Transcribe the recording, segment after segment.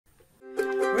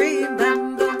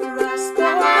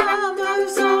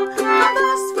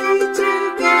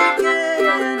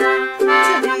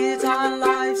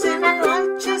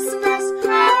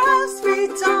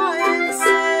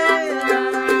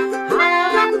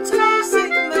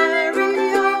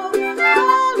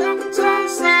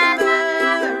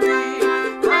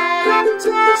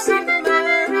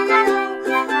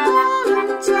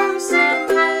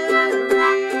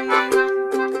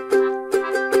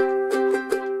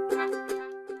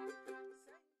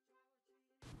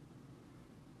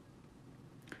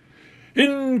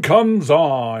In comes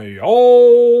I,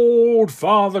 old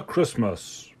Father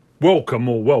Christmas. Welcome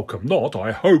or welcome not,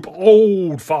 I hope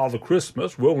old Father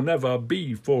Christmas will never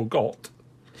be forgot.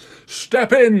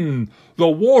 Step in, the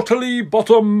Waterley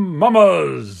bottom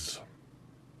mummers.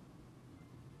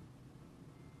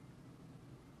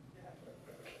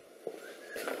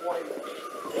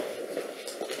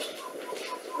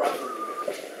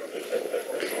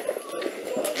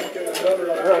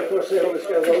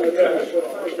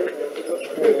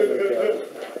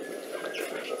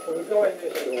 We're going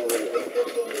this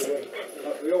way.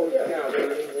 We always gather in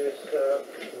this.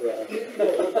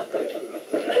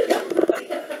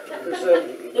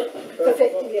 For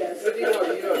 50 years.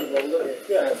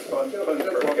 Yeah. I'm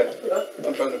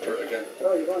going for it again.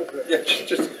 Oh, you're going for it? Yeah,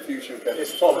 just confusion again.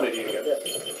 It's Tom Liddy again. Yeah.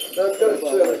 Don't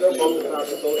bother about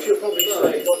the boat. She'll probably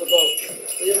say, got the boat.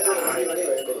 You haven't got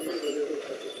the anyway.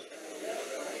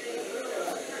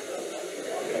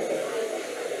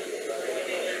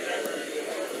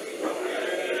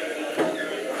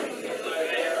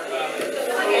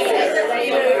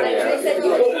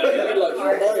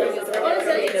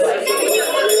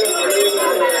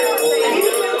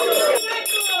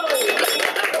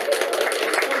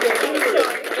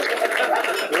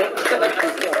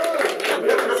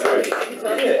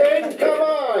 And come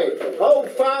on, old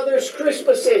Father's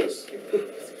Christmases.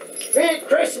 Be it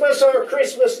Christmas or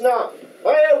Christmas not,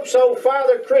 I hope so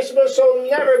Father Christmas will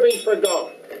never be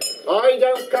forgot. I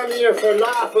don't come here for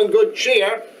laugh and good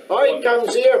cheer. I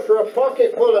comes here for a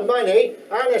pocket full of money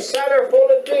and a cellar full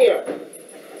of beer.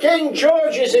 King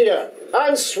George is here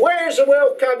and swears a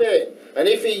will come in, and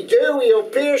if he do, he'll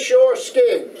pierce your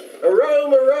skin. A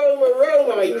Rome,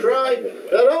 I cry,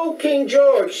 that old King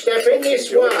George step in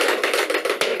this way.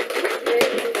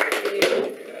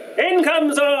 In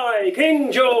comes I,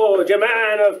 King George, a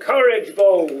man of courage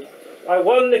bold. I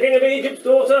won the King of Egypt's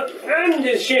daughter and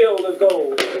his shield of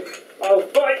gold. I'll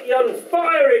fight yon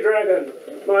fiery dragon,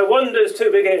 my wonders to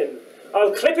begin.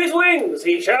 I'll clip his wings,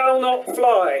 he shall not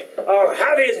fly. I'll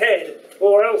have his head,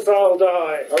 or else I'll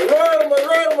die. A Rome,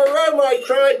 I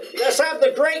cry, let's have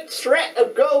the great threat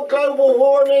of global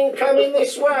warming coming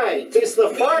this way. 'Tis the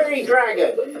fiery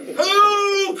dragon.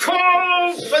 Who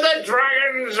calls for the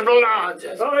dragon's blood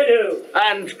I do.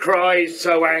 and cries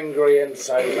so angry and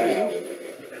so loud?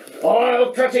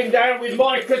 I'll cut him down with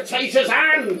my Cretaceous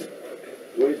hand.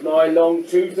 With my long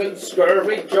tooth and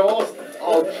scurvy jaws,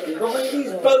 I'll grind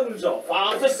his bones off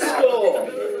half a score.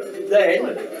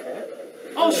 Then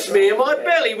I'll smear my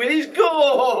belly with his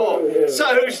gore.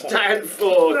 So stand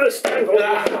forth.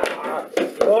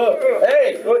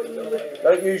 Hey,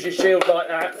 don't use your shield like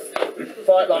that.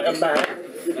 Fight like a man.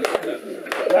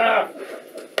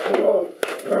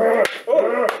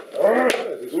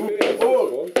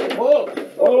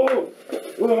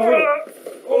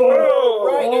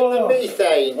 Right in the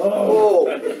methane.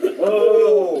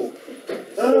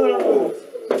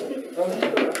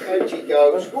 Out he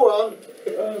goes. Go on.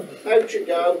 Out you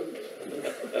go.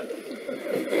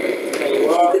 There you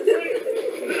are.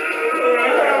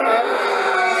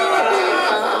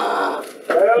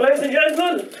 Well, ladies and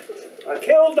gentlemen, I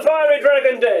killed the fiery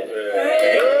dragon dead.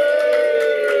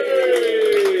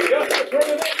 Just to prove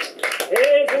it,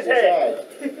 here's his head.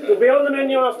 It'll be on the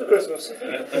menu after Christmas.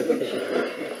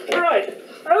 Right,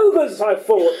 ogres I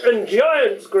fought, and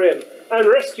giants grim, and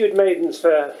rescued maidens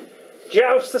fair.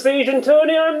 Joust the siege and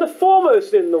tourney, I'm the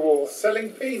foremost in the war. Selling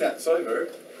peanuts, I've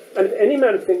heard. And if any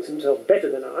man thinks himself better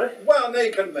than I, Well, no,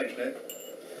 you couldn't mention it.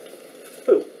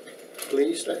 who?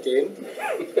 Please let in.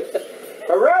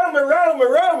 A Rome,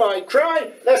 I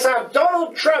cry. Let's have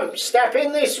Donald Trump step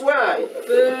in this way.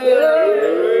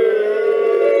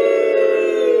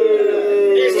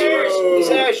 His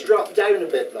hair's dropped down a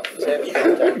bit, though.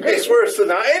 It's worse than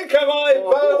that. In come I,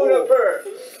 bone of birth.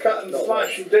 Cut and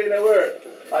slash and do no work.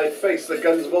 I face the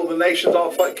guns of all the nations.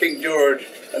 I'll fight King George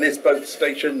and his boat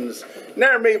stations.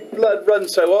 Ne'er me blood run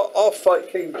so hot, I'll fight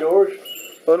King George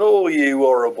and all you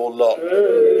horrible lot.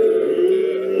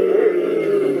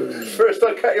 First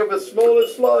I cut you up as small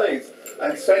as flies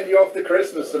and send you off to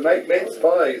Christmas to make mince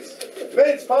pies.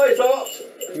 Mince pies hot,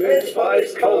 mince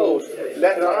pies cold.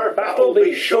 Let our battle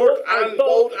be short and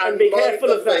bold and be mind careful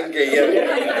the of that. finger, yeah.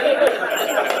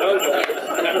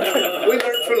 We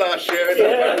learned from last year.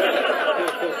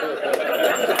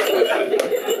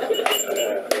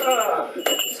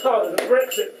 It's harder than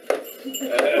Brexit.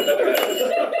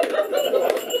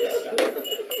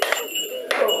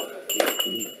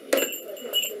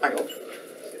 Hang on.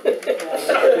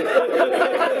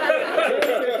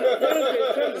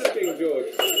 King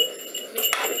George.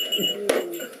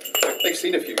 They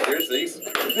seen a few years, these.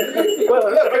 Well,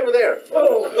 Look, over there.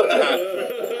 oh.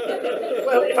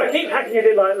 Well, if I keep hacking at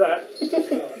it like that,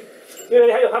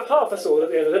 you'll have half a sword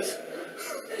at the end of this.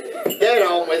 Get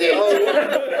on with it. All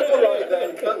right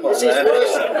then, come on. This is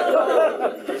worse. I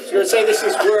was going to say this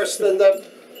is worse than the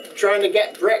trying to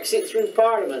get Brexit through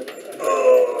Parliament.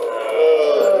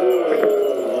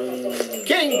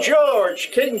 King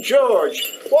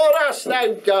George, what hast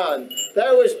thou done?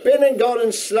 Thou hast been and gone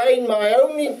and slain my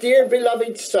only dear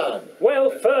beloved son.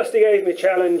 Well, first he gave me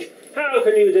challenge. How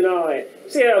can you deny?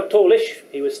 See how tallish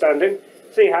he was standing.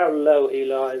 See how low he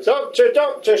lies. Doctor,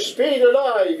 doctor, speed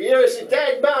alive. Here is a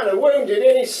dead man, a wounded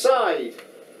in his side.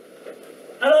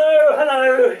 Hello,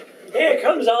 hello. Here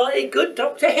comes I, good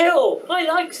Dr. Hill. I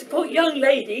like to put young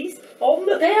ladies on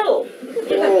the bill.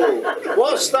 Oh,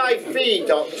 what's thy fee,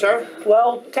 doctor?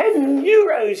 Well,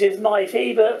 €10 is my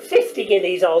fee, but 50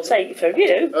 guineas I'll take from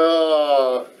you.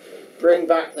 Oh, bring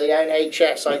back the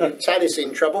NHS. I can tell it's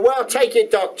in trouble. Well, take it,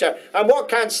 doctor. And what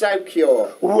canst thou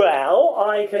cure? Well,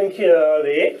 I can cure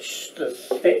the itch, the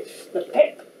stitch, the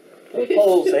pip, the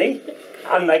palsy,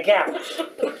 and the gout.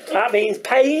 That means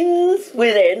pains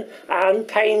within and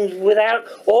pains without,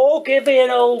 or give me an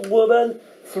old woman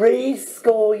 70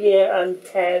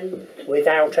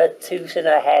 without a tooth in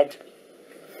her head,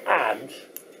 and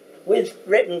with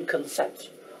written consent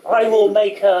I will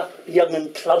make her young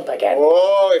and plump again.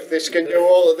 Oh, if this can do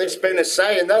all of this been a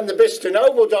saying, then the best to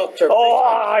noble, doctor. Oh,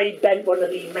 I bent one of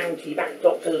these mounty-back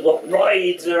doctors what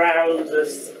rides around the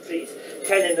streets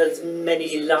telling as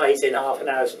many lies in half an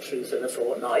hour's truth in a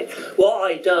fortnight. What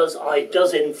I does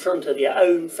in front of your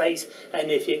own face,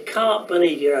 and if you can't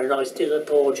believe your own eyes, do the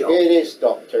poor job. It is,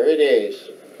 doctor, it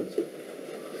is.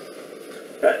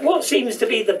 What seems to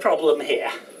be the problem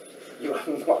here? You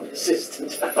haven't got an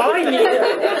assistant. I need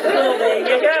well, there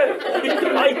you go.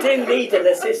 I do need an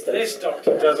assistant. This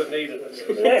doctor doesn't need an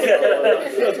assistant.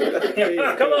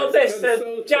 Come on,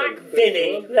 Mr. Jack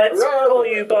Vinny. Let's call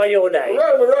you by your name.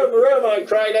 Rome, I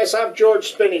cried. Let's have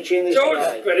George Spinach in this George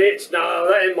way. Spinach? No,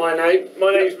 that ain't my name.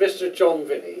 My name's Mr. John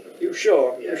Vinny. You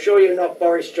sure? You sure you're not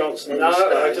Boris Johnson in No,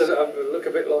 disguise? I look a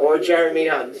bit like... Or Jeremy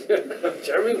Hunt?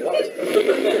 Jeremy what?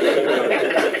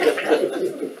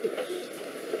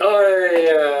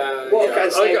 What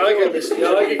canst thou cure,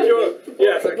 Mr. I can cure.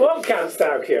 Yeah, thank you. What canst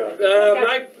thou cure?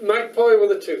 Magpie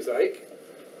with a toothache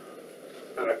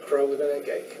and a crow with an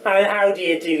headache. And how do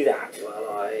you do that? Well,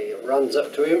 I runs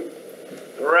up to him,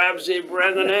 grabs him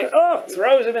round the neck,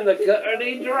 Throws him in the gutter and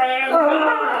he drowns.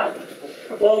 Ah!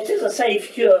 Well, it is a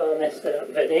safe cure, Mr.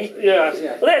 Vinny.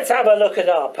 Yeah. Let's have a look at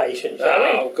our patient, shall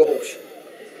oh gosh,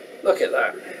 look at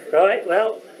that. we? Right,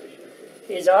 well,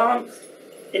 his arm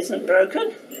isn't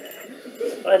broken,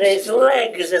 and his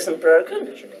legs isn't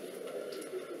broken.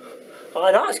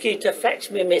 I'd ask you to fetch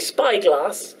me my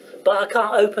spyglass, but I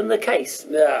can't open the case.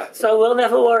 Yeah. So we'll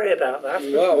never worry about that.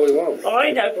 No, we won't.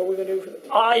 I know. What are we going to do for that?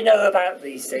 I know about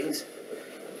these things.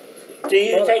 Do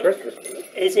you think? Christmas.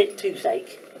 Is it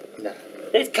toothache? No.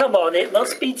 Come on, it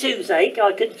must be toothache.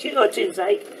 I could cure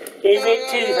toothache. Is it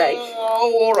toothache?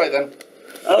 Oh, all right then.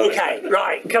 Okay,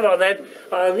 right. Come on then.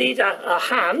 I need a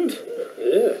hand.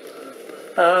 Yeah.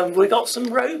 We got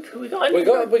some rope. We got We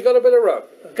got a bit of rope.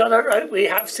 got a rope. We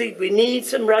need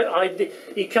some rope.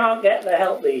 You can't get the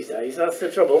help these days. That's the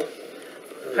trouble.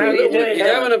 How are you doing? You're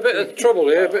having a bit of trouble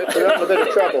here, a bit of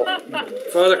trouble.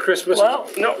 Father Christmas, Well,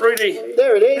 not really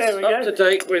There it is. there we up to go.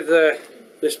 date with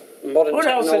this modern What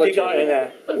else technology. have you got in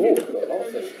there?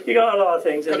 You got a lot of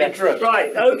things in there.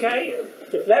 Right. Okay.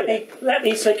 Let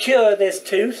me secure this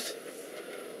tooth.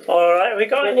 All right. We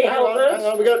got any Hang on,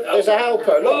 helpers? there's a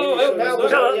helper. Look,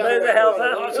 Come on, there's a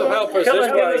helper. Some helpers Come this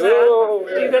and give way. us a hand.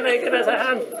 You're going to give us a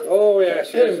hand. Oh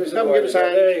yes, yes. This is Come the give way. us a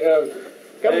hand. There you go.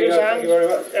 Come There you give us go. a Thank you very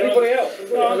much. Anybody else?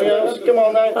 Come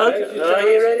on now. Okay. Are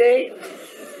you ready?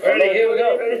 Ready? Here we go.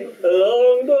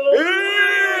 Long ball.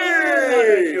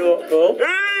 Short ball.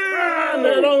 And a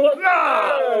long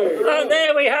ball. And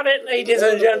there we have it, ladies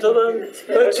and gentlemen.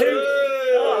 The tooth.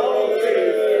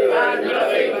 And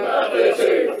nothing but the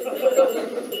tooth.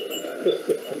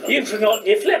 You've forgotten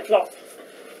your flip-flop.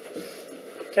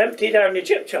 Empty down your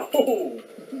chip-chop.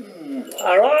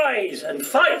 Arise and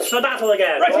fight for battle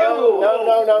again. No.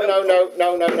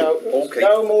 Okay.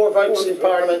 No more votes in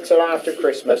Parliament till after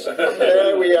Christmas.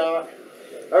 There we are.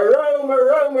 A Rome,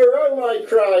 I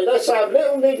cry. Let's have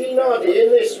little Niddy Noddy in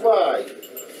this way.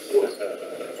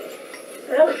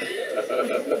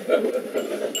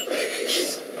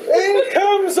 In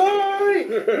comes I,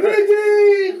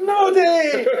 Niddy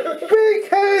Noddy, big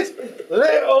head,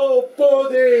 little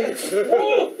body,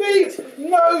 4 feet,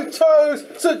 no toes,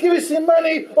 so give us your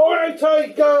money or out I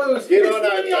goes. Get on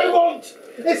out, I Joe. want.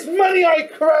 groat. It's money I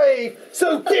crave,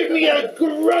 so give me a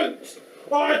groat.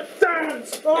 I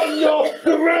dance on your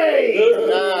grave.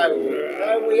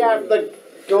 Now we have the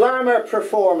glamour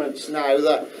performance now.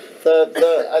 Well,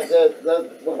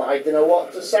 I don't know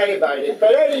what to say about it.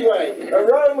 But anyway, a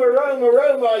Rome,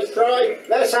 I cry.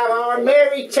 Let's have our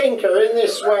Mary Tinker in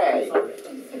this way.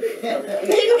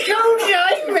 In cold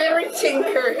night, Mary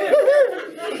Tinker.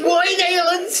 Wine ale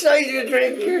and cider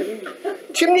drinker.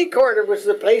 Chimney corner was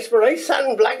the place where I sat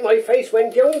and blacked my face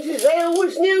when Jones's ale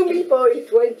was new, me boys.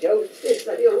 When Jones's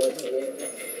ale was new.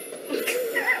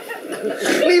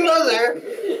 me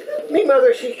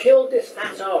mother, she killed this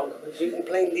fat hog, as you can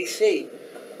plainly see,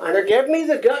 and her gave me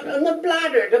the gut and the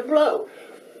bladder to blow.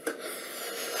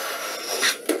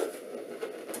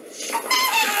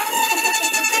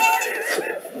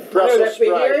 Brussels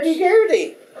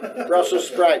sprouts. Brussels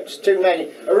sprouts, too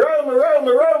many. A Rome,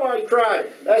 I cry.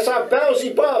 Let's have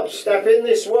Belsy Bob step in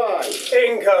this way.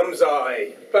 In comes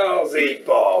I, Belsy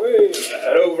Bob,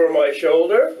 and over my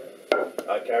shoulder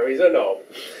I carries a knob.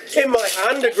 In my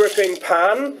hand a gripping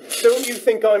pan. Don't you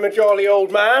think I'm a jolly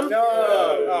old man? No.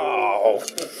 Oh,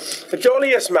 the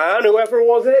jolliest man, whoever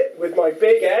was it, with my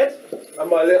big head and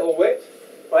my little wit.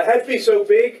 My head be so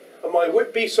big and my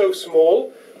wit be so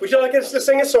small. Would you like us to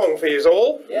sing a song for you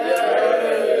all?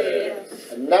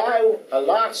 Yes. And now,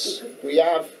 alas, we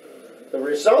have the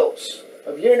results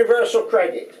of Universal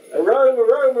Credit. A Rome,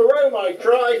 I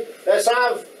cry. Let's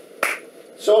have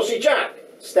Saucy Jack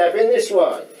step in this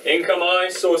way. In come I,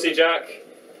 Saucy Jack,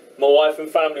 my wife and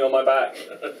family on my back.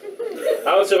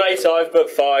 Out of 8 I've but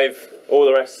 5, all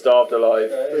the rest starved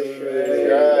alive.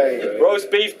 Right. Roast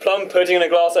beef, plum pudding and a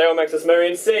glass of ale makes us merry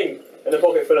and sing. And a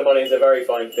pocket full of money is a very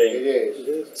fine thing. It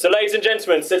is. So ladies and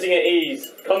gentlemen, sitting at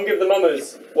ease, come give the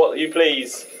mummers what you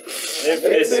please. If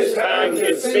this man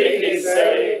can speak and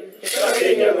say, chuck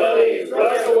in your money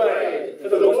right away for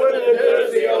the wooden and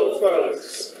dirty old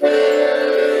folks.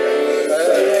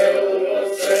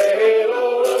 Sail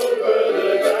all over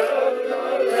the town,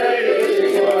 our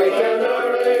ladies white and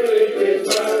our ladies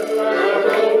brown, our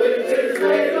rolling tis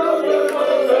made of the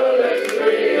motherless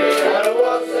tree, and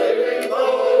what's sailing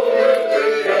home will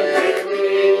bring unto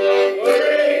me,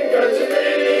 bring unto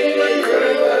me,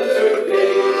 bring unto me,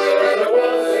 and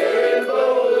what's sailing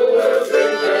home will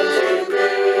bring unto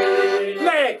me.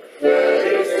 Leg!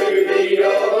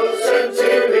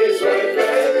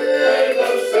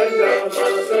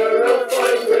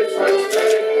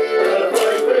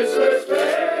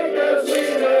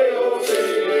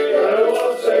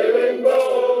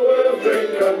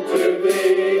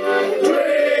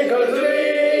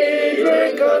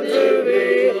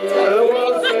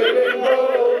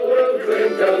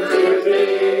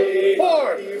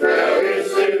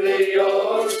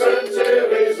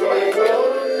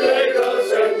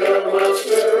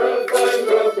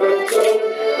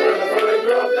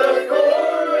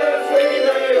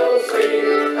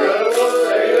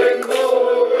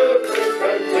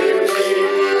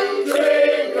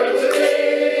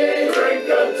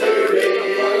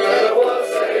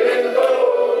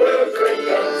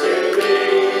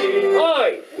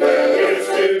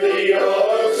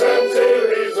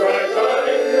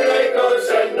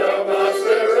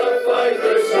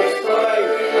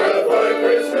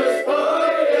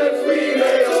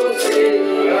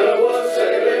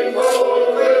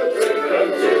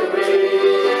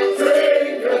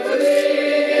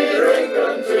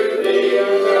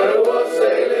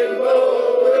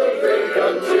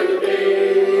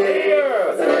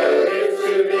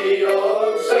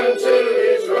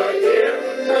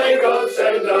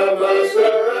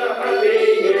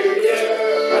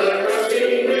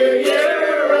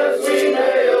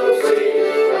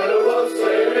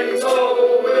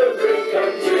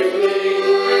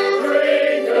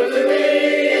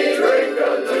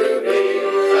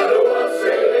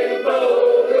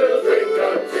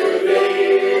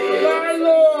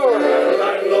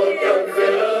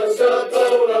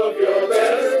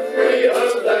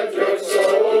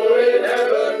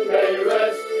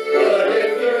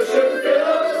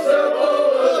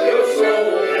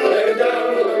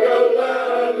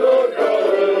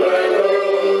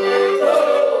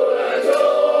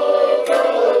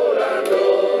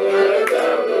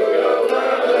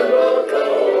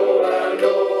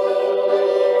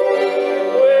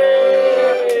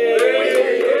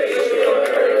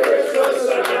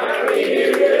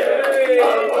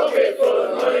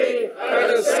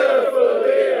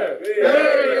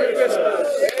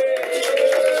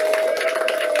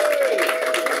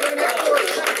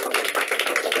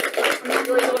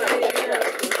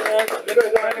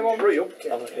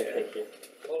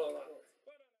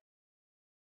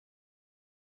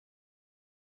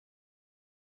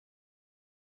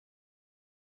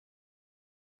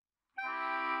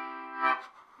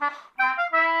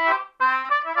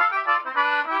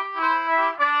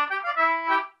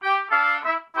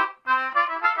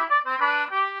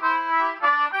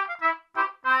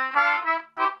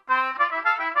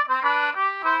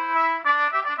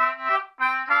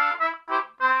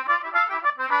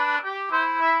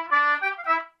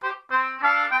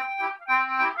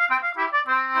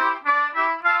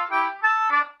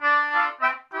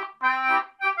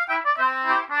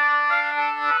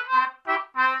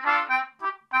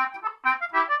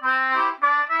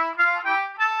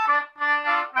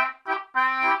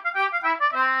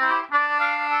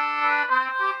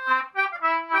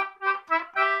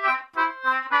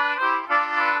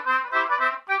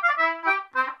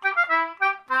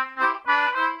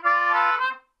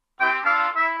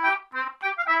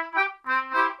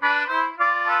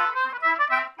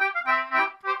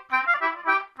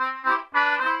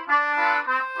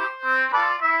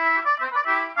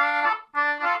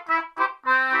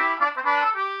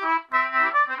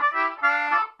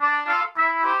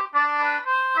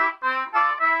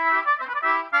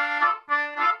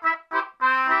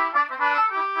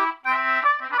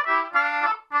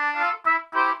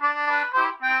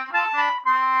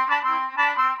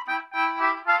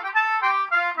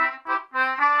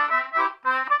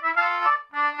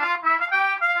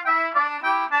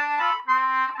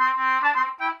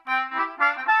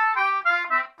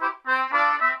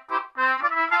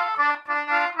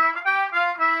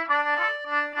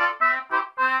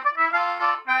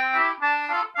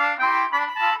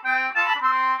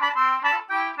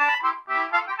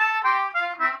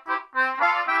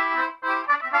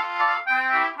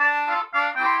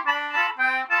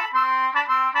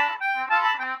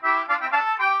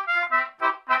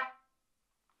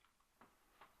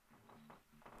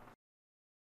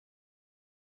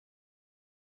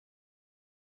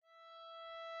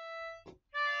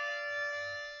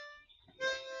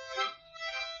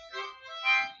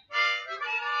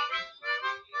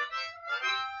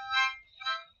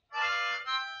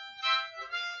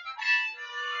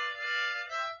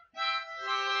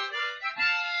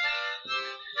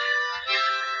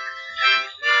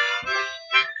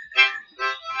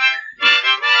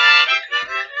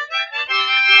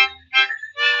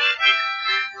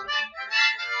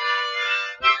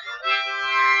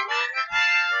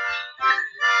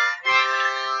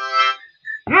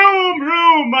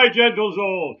 my gentles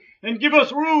all, and give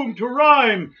us room to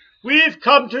rhyme. We've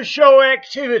come to show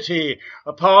activity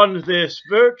upon this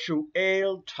virtue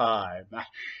ale time.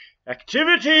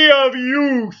 Activity of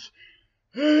youth,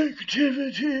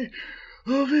 activity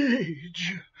of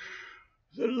age.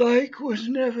 The like was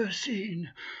never seen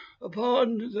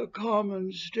upon the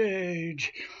common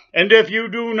stage. And if you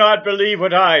do not believe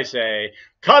what I say,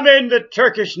 come in the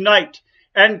Turkish night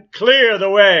and clear the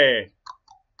way.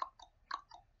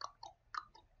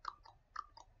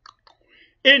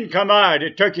 In come I, the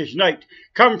Turkish knight,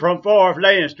 come from far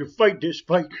lands to fight this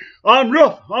fight. I'm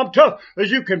rough, I'm tough,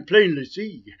 as you can plainly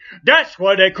see. That's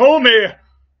why they call me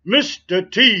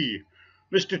Mr. T,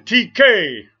 Mr.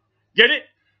 TK. Get it?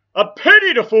 A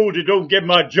pity the fool that don't get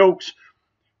my jokes.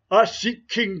 I seek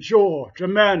King George, a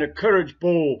man of courage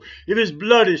bold. If his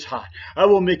blood is hot, I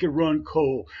will make it run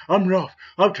cold. I'm rough,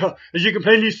 I'm tough, as you can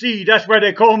plainly see. That's why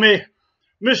they call me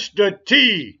Mr.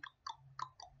 T.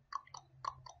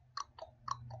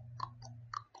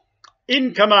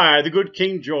 In come I, the good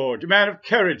King George, a man of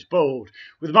courage bold.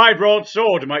 With my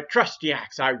broadsword and my trusty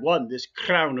axe I won this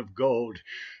crown of gold.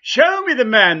 Show me the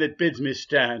man that bids me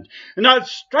stand, and I'll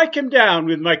strike him down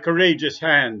with my courageous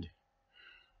hand.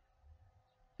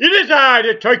 It is I,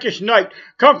 the Turkish knight,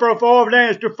 come from far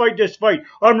lands to fight this fight.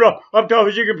 I'm rough, I'm tough,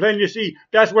 as you can plainly see.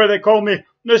 That's where they call me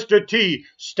Mr. T.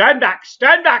 Stand back,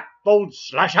 bold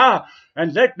slasher,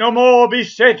 and let no more be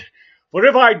said. For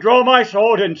if I draw my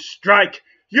sword and strike,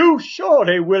 you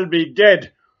surely will be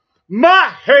dead.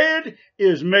 My head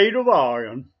is made of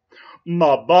iron,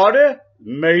 my body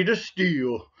made of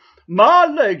steel. My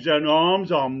legs and arms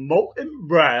are molten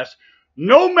brass.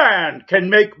 No man can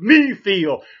make me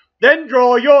feel. Then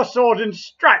draw your sword and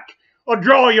strike, or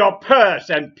draw your purse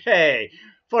and pay,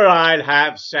 for I'll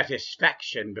have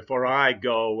satisfaction before I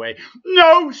go away.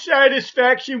 No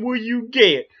satisfaction will you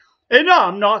get, and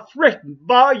I'm not threatened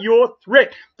by your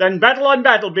threat. Then battle on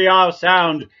battle be our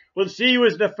sound. We'll see who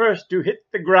is the first to hit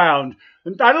the ground.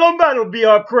 And battle on battle be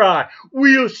our cry.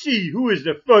 We'll see who is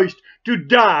the first to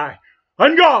die.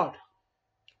 On guard!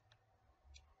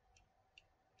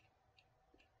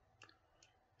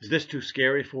 Is this too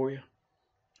scary for you?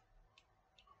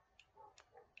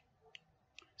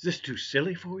 Is this too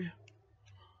silly for you?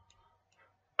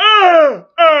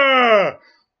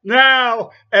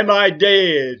 Now am I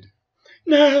dead.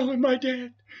 Now am I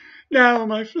dead. Now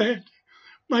am I fled.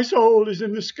 My soul is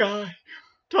in the sky.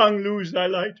 Tongue, lose thy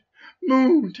light.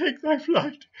 Moon, take thy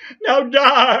flight. Now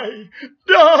die,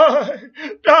 die,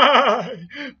 die,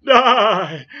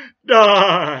 die,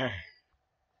 die.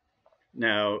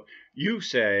 Now, you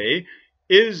say,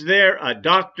 is there a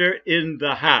doctor in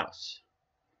the house?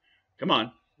 Come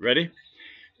on, ready?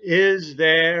 Is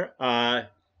there a...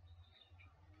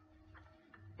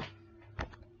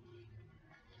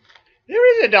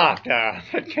 There is a doctor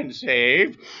that can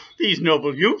save these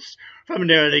noble youths from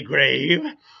an early grave.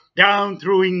 Down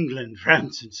through England,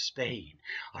 France, and Spain,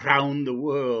 around the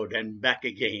world and back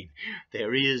again.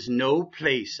 There is no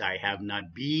place I have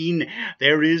not been,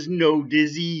 there is no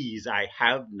disease I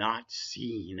have not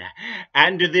seen.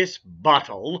 And this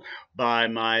bottle by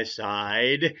my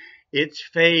side, its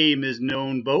fame is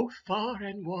known both far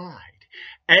and wide.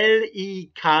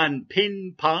 L.E. can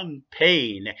pin pon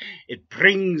pain, it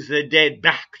brings the dead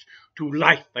back to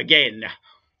life again.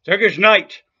 Turkish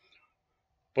knight,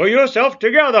 pull yourself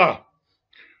together.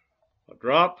 A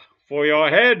drop for your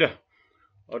head,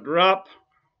 a drop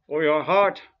for your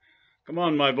heart. Come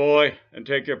on, my boy, and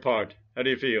take your part. How do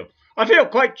you feel? I feel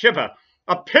quite chipper.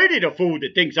 A pity the fool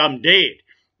that thinks I'm dead.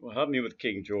 Well, help me with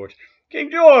King George.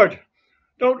 King George,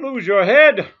 don't lose your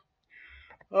head.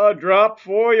 A drop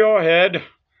for your head,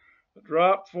 a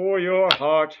drop for your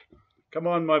heart. Come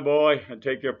on, my boy, and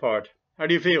take your part. How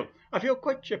do you feel? I feel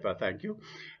quite chipper, thank you.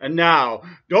 And now,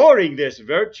 during this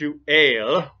virtue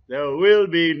ale, there will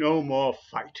be no more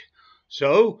fight.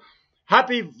 So,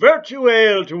 happy virtue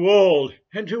ale to all,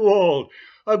 and to all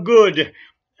a good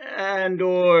and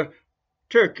or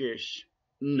Turkish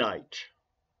night.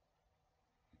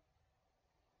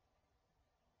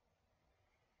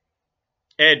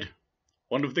 Ed,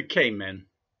 one of the K-men.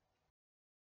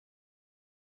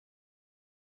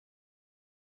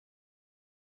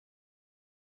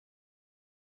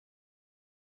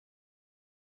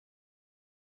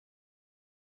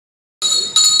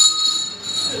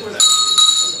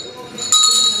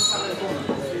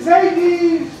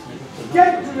 Ladies,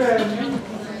 gentlemen,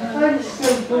 and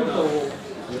simple lords,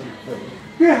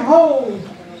 behold,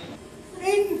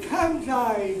 in comes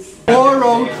I, poor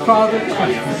old Father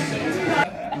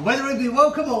Christmas. Whether it be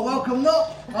welcome or welcome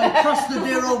not, I trust the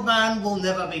dear old man will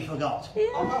never be forgot.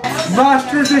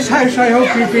 Master of this house, I hope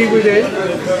he be within.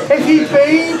 If he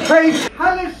be, pray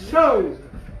tell us so,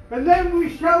 and then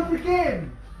we shall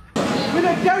begin. With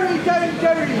a derry down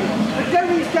derry, a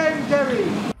derry down derry,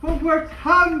 for we're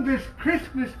come this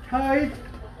Christmas tide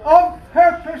on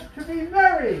purpose to be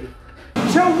merry.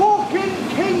 So walk in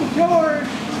King George,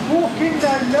 walk in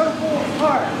thy noble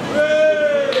heart.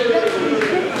 Let me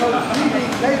simple really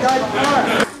play thy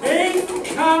part.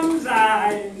 In comes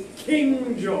I,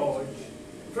 King George,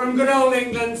 from good old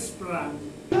England sprung.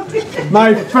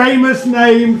 My famous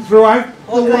name throughout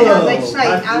the world. They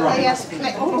say, alias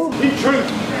Clinton. In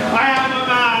truth, I am a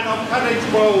man of courage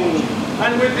bold,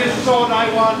 and with this sword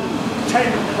I won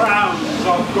 10 crowns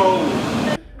of gold.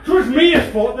 'Twas me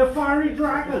as fought the fiery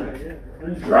dragon,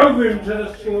 and drove him to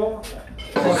the slaughter.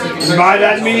 By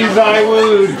that means I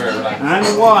wooed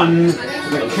and won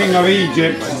the King of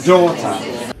Egypt's daughter.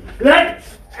 Let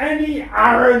any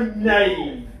arrant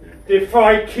knave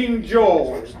defy King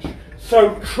George,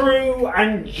 so true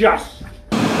and just.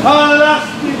 A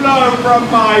lusty blow from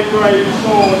my brave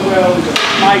sword will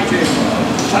smite him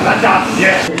to the dust.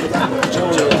 Yes.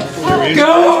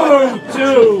 Go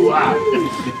to!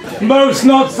 Most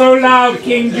not so loud,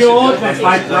 King George, lest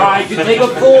my pride should take a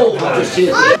fall.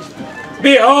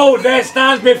 Behold, there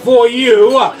stands before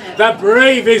you the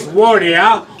bravest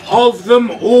warrior of them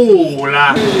all. Who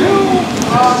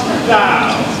art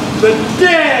thou that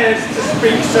dares to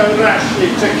speak so rashly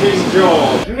to King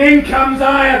George? And in comes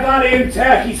I, a valiant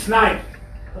turkey snipe.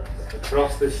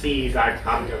 Across the seas I've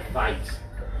come to fight.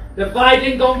 To fight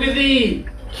and conquer thee,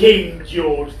 King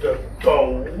George the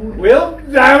Bold.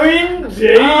 Wilt thou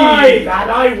indeed? Aye, that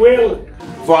I will.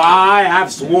 For I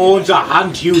have sworn to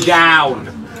hunt you down,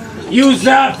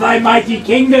 usurp thy mighty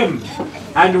kingdom,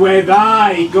 and wear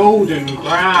thy golden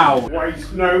crown.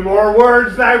 Waste no more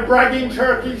words, thou bragging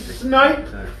turkey snipe,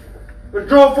 but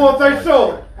draw forth thy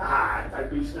sword. Ah, thou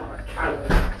be'st not a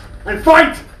coward. And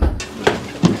fight!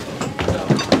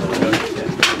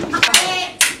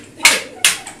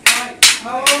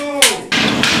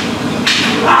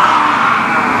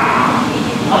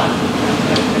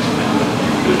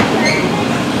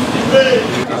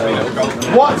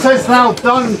 What hast thou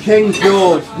done, King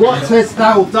George? What hast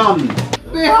thou done?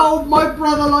 Behold, my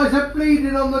brother lies a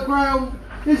bleeding on the ground,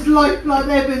 his lifeblood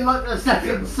ebbing like the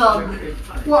setting sun.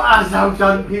 What hast thou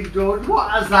done, King George?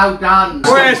 What hast thou done?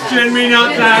 Question me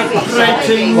not, thou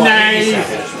prating knave.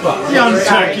 Yon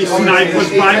turkey snipe was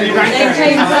by me vanquished.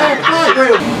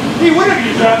 He would have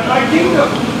usurped my kingdom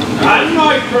and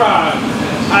my crown,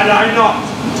 had I not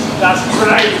thus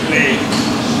bravely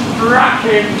struck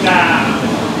him down.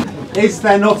 Is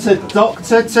there not a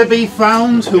doctor to be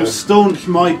found who'll staunch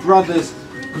my brother's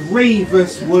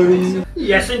grievous wound?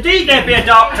 Yes, indeed, there be a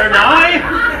doctor nigh.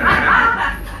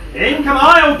 In come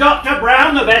I, old Dr.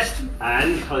 Brown, the best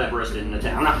and cleverest in the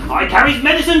town. I carries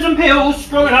medicines and pills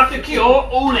strong enough to cure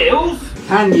all ills.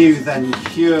 Can you then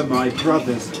cure my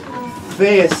brother's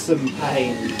fearsome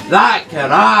pain? That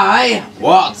can I.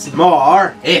 What's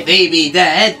more, if he be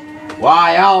dead,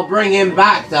 why I'll bring him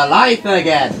back to life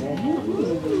again.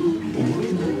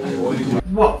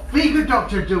 What fee, good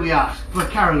doctor, do we ask for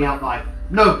carrying out thy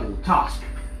noble task?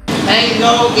 Ain't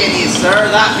no guineas, sir,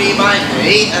 that be my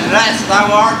fee, and rest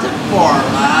thou art a poor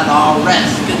lad, I'll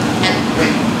rest content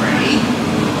free.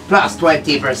 Plus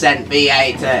 20%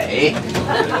 VAT.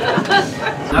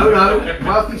 No,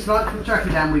 wealthy slight from Turkey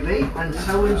down we be, and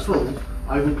so in full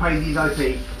I will pay thee thy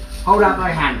fee. Hold out thy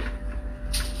hand.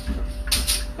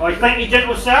 I thank you,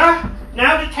 gentle sir.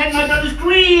 Now to tend my brother's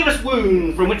grievous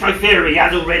wound, from which I fear he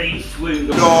has already swooned.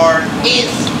 Lord,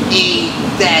 is he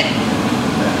dead?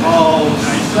 Oh,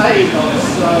 say not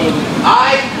so.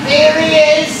 I fear he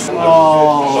is.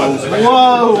 Oh,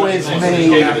 woe is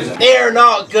me. Fear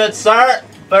not, good sir,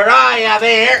 for I have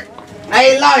here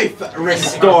a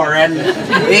life-restoring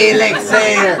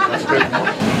elixir.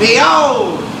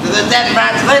 Behold, to the dead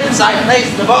man's lips I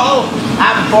place the bottle,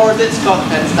 and pours its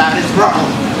contents down his throttle.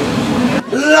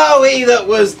 Lo, he that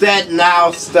was dead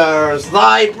now stirs,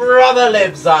 thy brother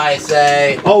lives, I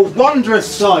say. Oh, wondrous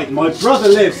sight, my brother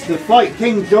lives to fight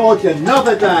King George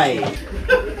another day.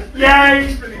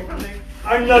 Yea,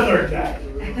 another day.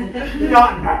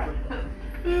 Not now.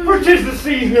 For 'tis the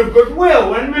season of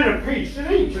goodwill, when men of peace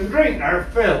should eat and drink their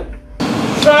fill.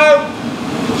 So,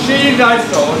 sheathe thy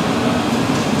sword.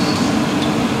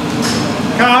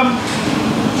 Come,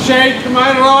 shake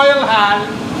my royal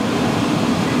hand.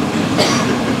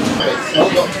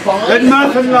 Let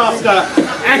mirth and laughter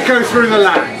echo through the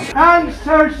land. And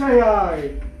so say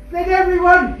I, let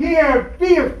everyone here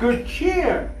be of good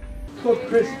cheer. For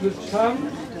Christmas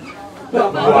comes,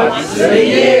 but once a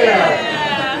year.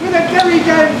 With a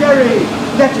derry,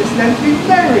 let us then be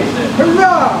merry.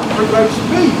 Hurrah for roast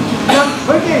beef, plum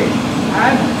pudding,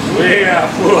 and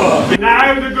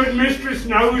now the good mistress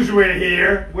knows we're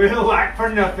here. We'll lack for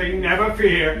nothing, never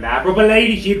fear. Nah, brother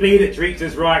lady, she be that treats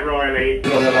us right royally.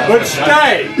 But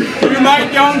stay, you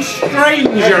might young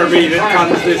stranger be that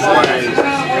comes this way.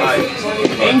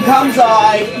 In comes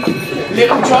I,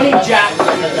 little Johnny Jack,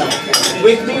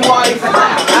 with me wife,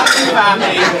 happy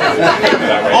family,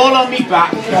 all on me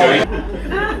back.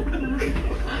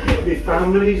 My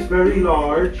family's very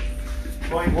large,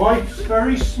 my wife's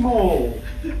very small,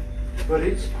 but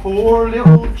it's poor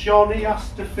little Johnny has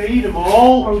to feed them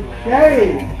all.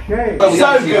 Okay.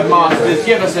 So good masters,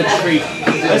 give us a treat,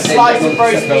 a slice of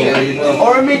roast beef,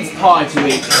 or a mince pie to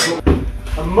eat.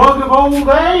 A mug of old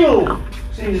ale,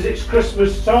 seeing as it's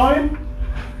Christmas time,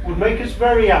 would make us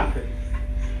very happy.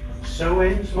 So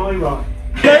ends my rhyme.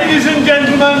 Ladies and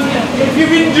gentlemen, if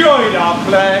you've enjoyed our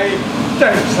play,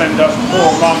 don't send us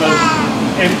poor mamas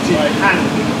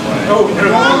empty-handed away. Oh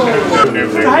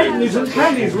no. Halfpennies and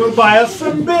pennies will buy us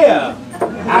some beer.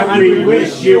 And we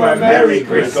wish you a Merry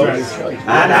Christmas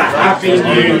and a Happy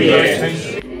New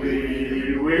Year.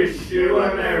 We wish you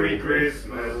a Merry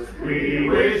Christmas. We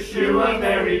wish you a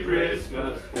Merry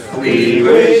Christmas. We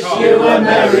wish you a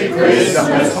Merry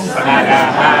Christmas and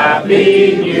a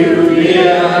Happy New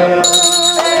Year.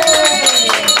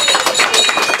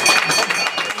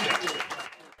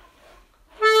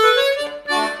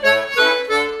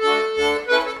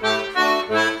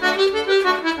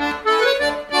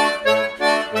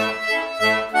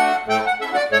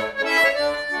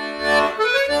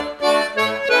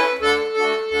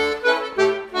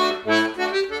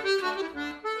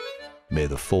 May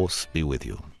the Force be with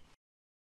you.